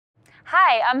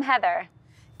Hi, I'm Heather. And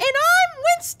I'm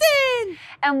Winston!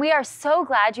 And we are so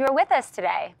glad you are with us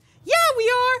today. Yeah, we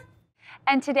are!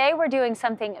 And today we're doing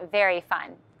something very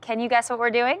fun. Can you guess what we're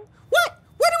doing? What?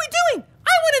 What are we doing?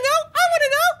 I want to know! I want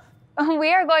to know!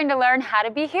 We are going to learn how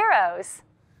to be heroes.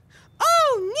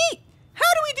 Oh, neat! How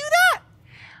do we do that?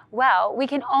 Well, we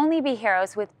can only be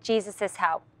heroes with Jesus'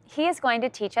 help. He is going to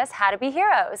teach us how to be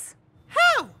heroes.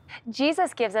 How?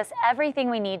 Jesus gives us everything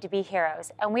we need to be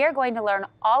heroes, and we are going to learn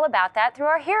all about that through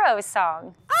our Heroes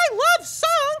song. I love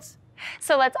songs!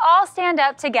 So let's all stand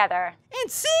up together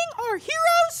and sing our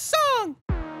Heroes song!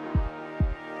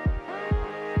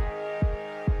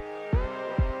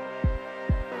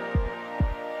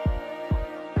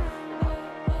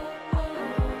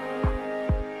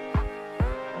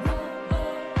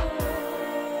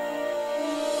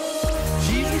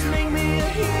 Jesus, make me a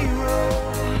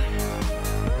hero.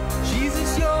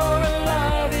 Jesus, you're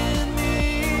alive in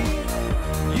me.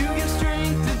 You give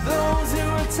strength to those who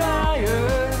are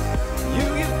tired.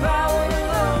 You give power to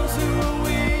those who are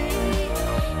weak.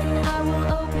 And I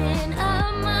will open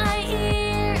up my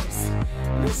ears,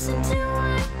 listen to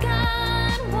what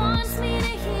God wants me to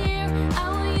hear. I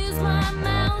will use my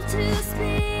mouth to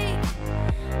speak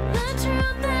the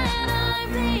truth that I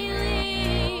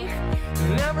believe.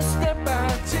 And every step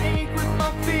I take with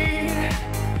my feet,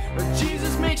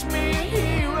 Jesus makes me a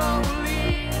hero.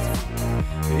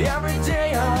 Every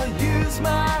day I'll use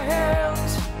my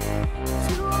hands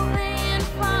To obey and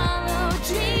follow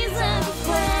Jesus'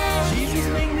 way. Jesus,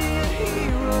 make me a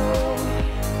hero.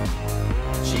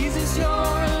 Jesus, you're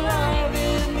alive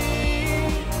in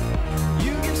me.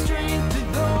 You give strength to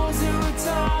those who are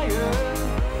tired.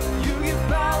 You give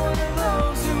power to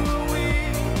those who are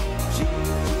weak.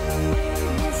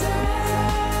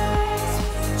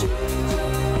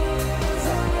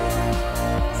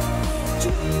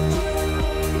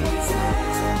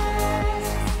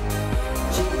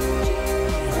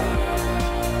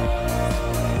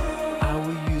 I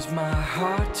will use my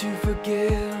heart to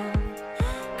forgive,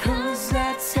 'cause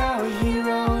that's how a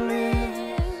hero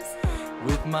lives.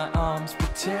 With my arms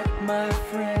protect my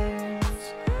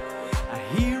friends, a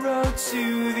hero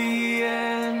to the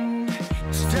end.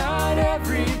 Start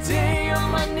every day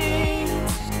on my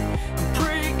knees,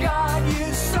 pray God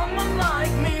use someone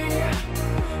like me.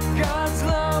 God's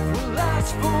love will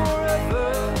last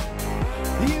forever.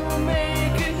 He will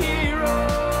make a hero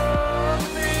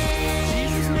of me.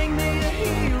 Jesus, make me a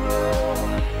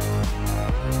hero.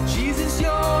 Jesus,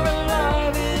 you're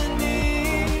alive in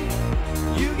me.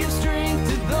 You give strength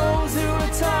to those who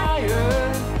are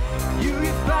tired. You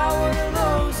give power to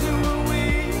those who are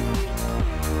weak.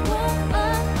 Whoa,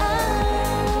 oh,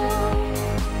 oh.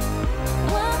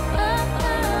 Whoa, oh,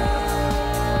 oh.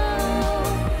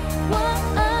 Whoa,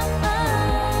 oh,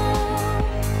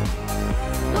 oh.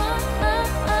 Whoa,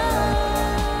 oh, oh.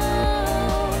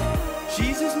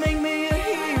 Jesus, make me a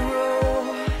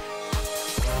hero.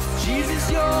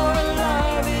 Jesus, you're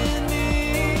alive in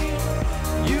me.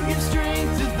 You give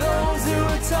strength to those who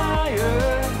are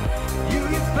tired. You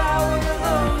give power to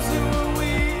those who are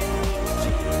weak.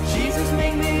 Jesus,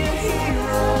 make me a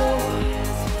hero.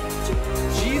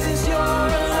 Jesus, you're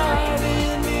alive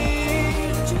in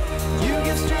me. You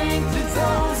give strength to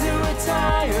those who are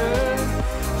tired.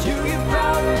 You give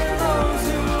power to those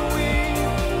who are weak.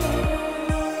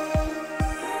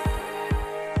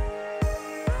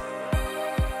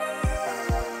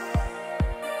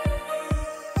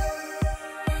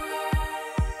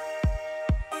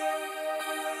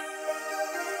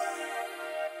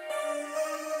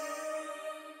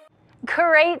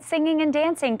 Great singing and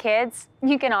dancing, kids.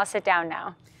 You can all sit down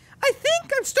now. I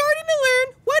think I'm starting to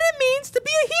learn what it means to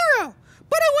be a hero,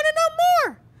 but I want to know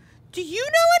more. Do you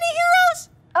know any heroes?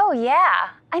 Oh yeah,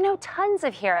 I know tons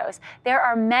of heroes. There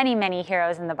are many, many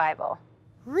heroes in the Bible.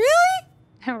 Really?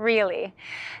 Really.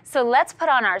 So let's put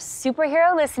on our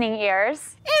superhero listening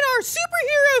ears And our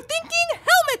superhero thinking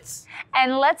helmets.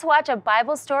 and let's watch a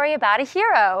Bible story about a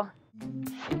hero.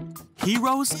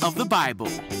 Heroes of the Bible.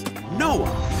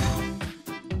 Noah.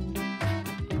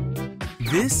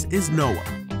 This is Noah.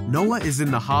 Noah is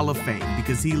in the Hall of Fame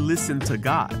because he listened to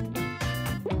God.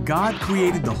 God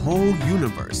created the whole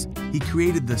universe. He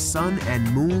created the sun and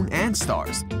moon and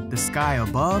stars, the sky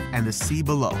above and the sea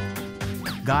below.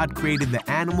 God created the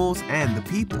animals and the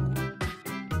people.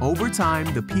 Over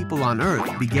time, the people on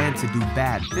earth began to do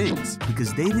bad things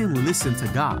because they didn't listen to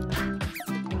God.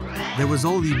 There was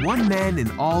only one man in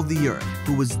all the earth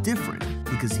who was different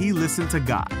because he listened to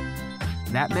God.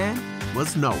 That man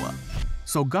was Noah.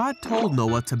 So God told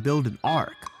Noah to build an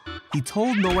ark. He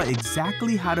told Noah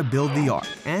exactly how to build the ark,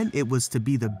 and it was to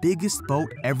be the biggest boat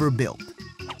ever built.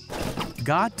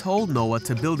 God told Noah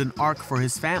to build an ark for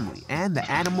his family and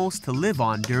the animals to live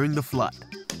on during the flood.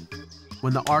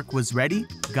 When the ark was ready,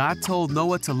 God told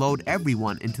Noah to load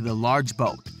everyone into the large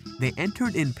boat. They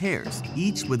entered in pairs,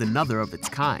 each with another of its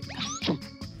kind.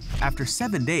 After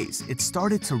 7 days, it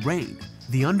started to rain.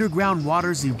 The underground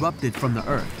waters erupted from the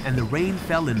earth, and the rain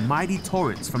fell in mighty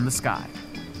torrents from the sky.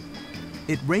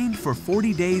 It rained for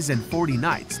 40 days and 40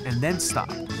 nights and then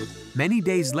stopped. Many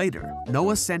days later,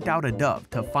 Noah sent out a dove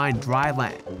to find dry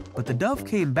land, but the dove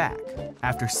came back.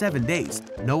 After 7 days,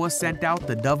 Noah sent out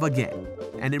the dove again,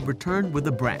 and it returned with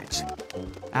a branch.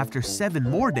 After 7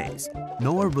 more days,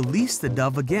 Noah released the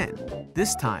dove again.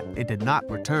 This time, it did not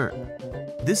return.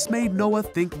 This made Noah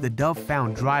think the dove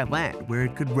found dry land where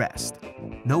it could rest.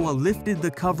 Noah lifted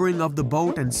the covering of the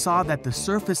boat and saw that the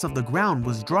surface of the ground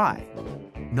was dry.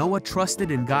 Noah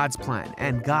trusted in God's plan,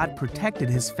 and God protected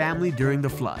his family during the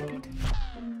flood.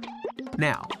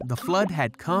 Now, the flood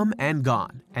had come and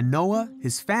gone, and Noah,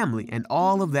 his family, and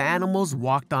all of the animals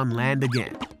walked on land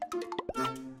again.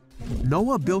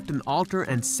 Noah built an altar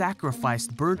and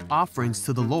sacrificed burnt offerings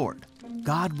to the Lord.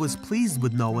 God was pleased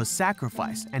with Noah's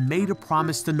sacrifice and made a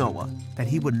promise to Noah that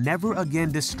he would never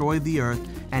again destroy the earth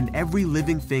and every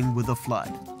living thing with a flood.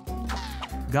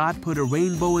 God put a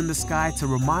rainbow in the sky to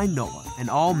remind Noah and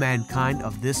all mankind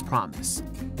of this promise.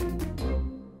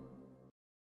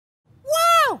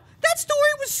 Wow! That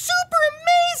story was super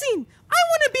amazing! I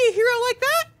want to be a hero like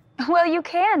that! Well, you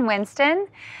can, Winston.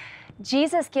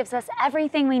 Jesus gives us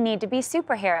everything we need to be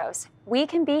superheroes. We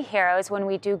can be heroes when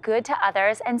we do good to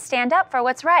others and stand up for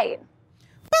what's right.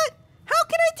 But how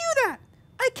can I do that?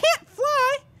 I can't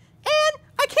fly, and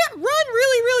I can't run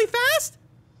really fast.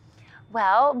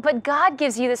 Well, but God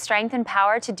gives you the strength and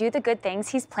power to do the good things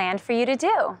He's planned for you to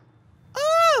do.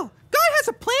 Oh, God has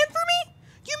a plan for me?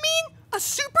 You mean a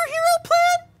superhero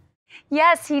plan?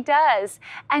 Yes, He does.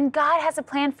 And God has a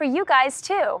plan for you guys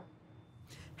too. How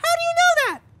do you know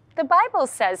that? The Bible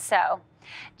says so.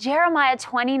 Jeremiah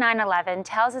 29:11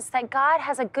 tells us that God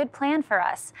has a good plan for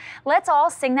us. Let's all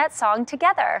sing that song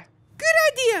together. Good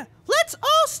idea. Let's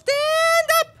all stand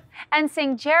up and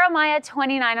sing Jeremiah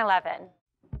 29:11.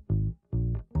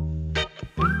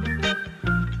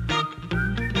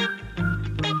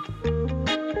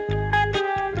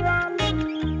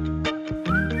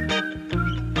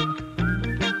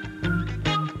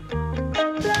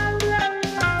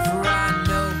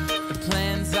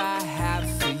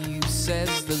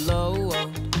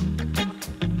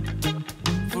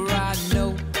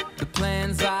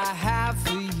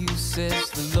 Says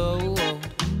the Lord.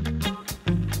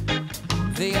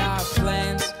 They are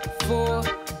plans for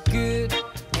good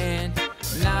and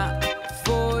not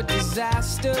for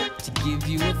disaster, to give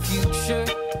you a future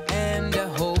and a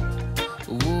hope.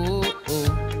 Whoa, oh.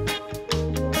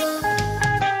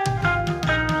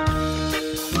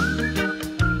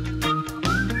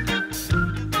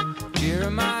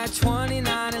 Jeremiah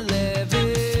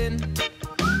 29:11.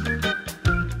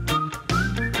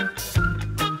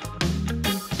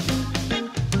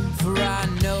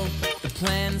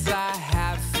 Plans I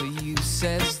have for you,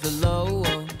 says the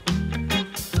Lord.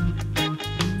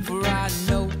 For I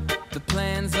know the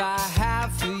plans I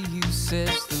have for you,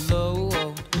 says the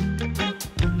Lord.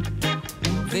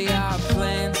 They are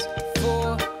plans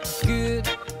for good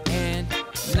and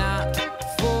not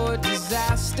for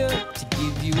disaster, to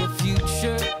give you a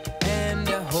future and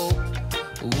a hope.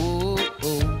 Whoa,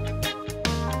 oh.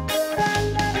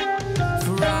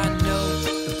 For I know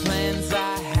the plans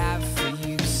I have for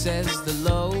you, says the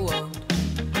Lord.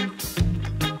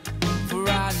 For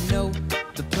I know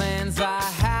the plans I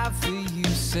have for you,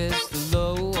 says the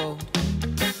Lord.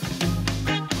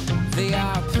 They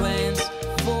are plans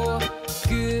for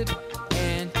good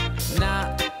and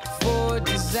not for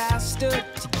disaster,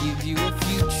 to give you a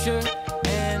future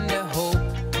and a hope.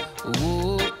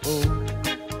 Whoa, oh.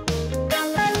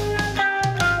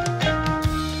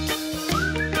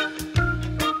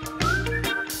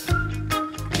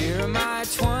 Jeremiah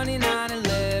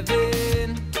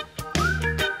 29:11.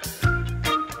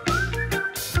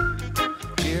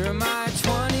 Jeremiah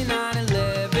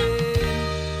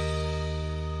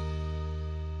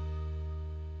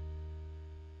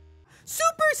 29:11.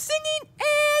 Super singing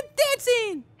and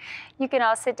dancing. You can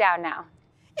all sit down now.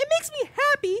 It makes me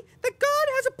happy that God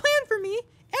has a plan for me,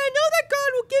 and I know that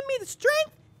God will give me the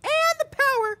strength and the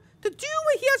power to do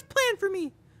what He has planned for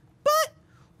me. But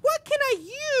what can I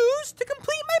use to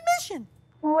complete my mission?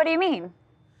 Well, what do you mean?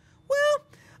 Well,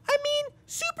 I mean,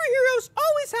 superheroes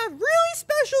always have really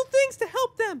special things to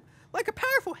help them, like a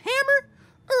powerful hammer,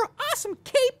 or an awesome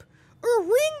cape, or a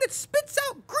ring that spits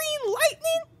out green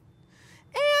lightning.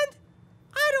 And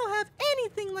I don't have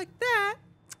anything like that.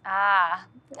 Ah,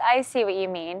 I see what you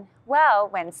mean. Well,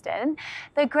 Winston,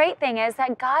 the great thing is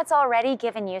that God's already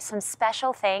given you some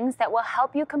special things that will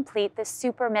help you complete the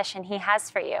super mission He has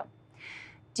for you.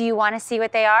 Do you want to see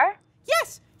what they are?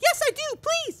 Yes, I do,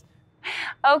 please.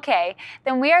 Okay,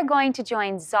 then we are going to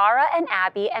join Zara and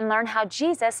Abby and learn how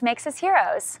Jesus makes us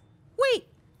heroes. Wait,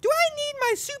 do I need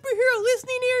my superhero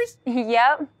listening ears?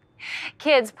 Yep.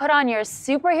 Kids, put on your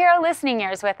superhero listening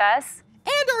ears with us.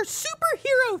 And our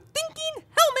superhero thinking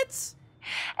helmets.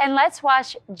 And let's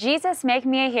watch Jesus Make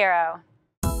Me a Hero.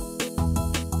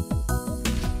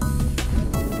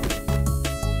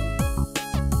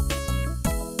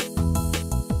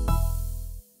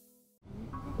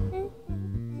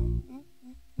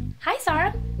 Hi,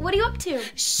 Sarah. What are you up to?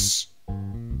 Shh!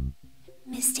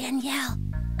 Miss Danielle,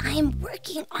 I'm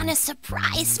working on a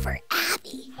surprise for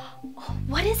Abby.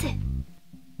 What is it?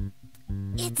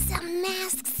 It's a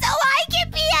mask so I can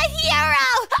be a hero!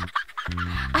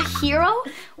 A hero?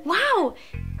 Wow!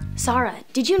 Sarah,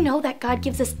 did you know that God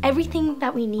gives us everything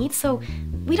that we need, so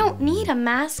we don't need a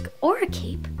mask or a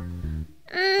cape?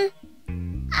 I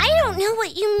don't know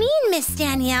what you mean, Miss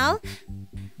Danielle.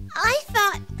 I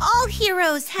thought all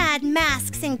heroes had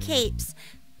masks and capes.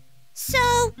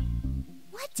 So,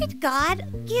 what did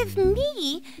God give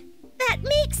me that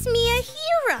makes me a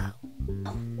hero?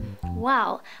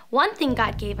 Well, one thing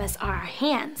God gave us are our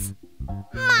hands.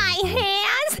 My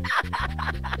hands?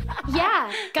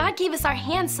 Yeah, God gave us our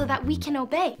hands so that we can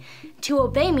obey. To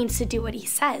obey means to do what He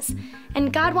says.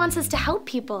 And God wants us to help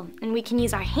people, and we can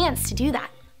use our hands to do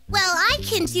that. Well, I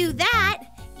can do that.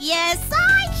 Yes,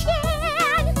 I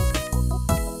can.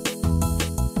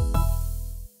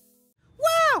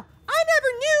 Wow, I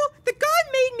never knew that God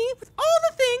made me with all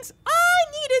the things I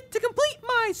needed to complete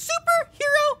my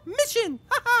superhero mission.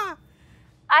 Haha.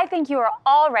 I think you are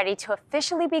all ready to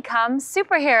officially become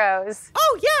superheroes.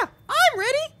 Oh yeah, I'm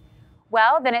ready.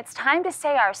 Well, then it's time to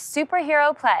say our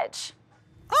superhero pledge.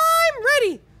 I'm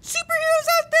ready. Superheroes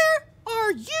out there,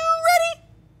 are you ready?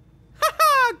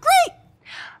 Haha, great.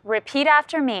 Repeat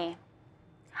after me.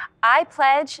 I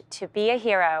pledge to be a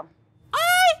hero.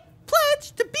 I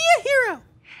pledge to be a hero.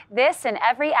 This and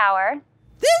every hour.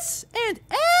 This and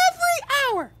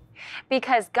every hour.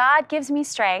 Because God gives me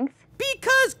strength.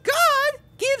 Because God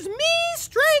gives me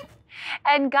strength.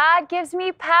 And God gives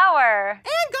me power.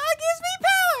 And God gives me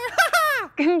power.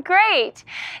 Haha. Great.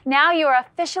 Now you are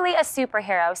officially a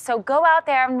superhero, so go out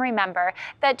there and remember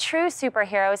that true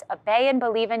superheroes obey and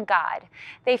believe in God.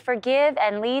 They forgive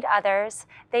and lead others.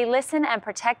 They listen and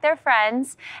protect their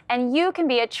friends. And you can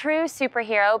be a true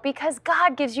superhero because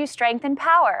God gives you strength and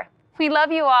power. We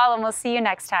love you all, and we'll see you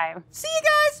next time. See you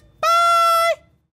guys.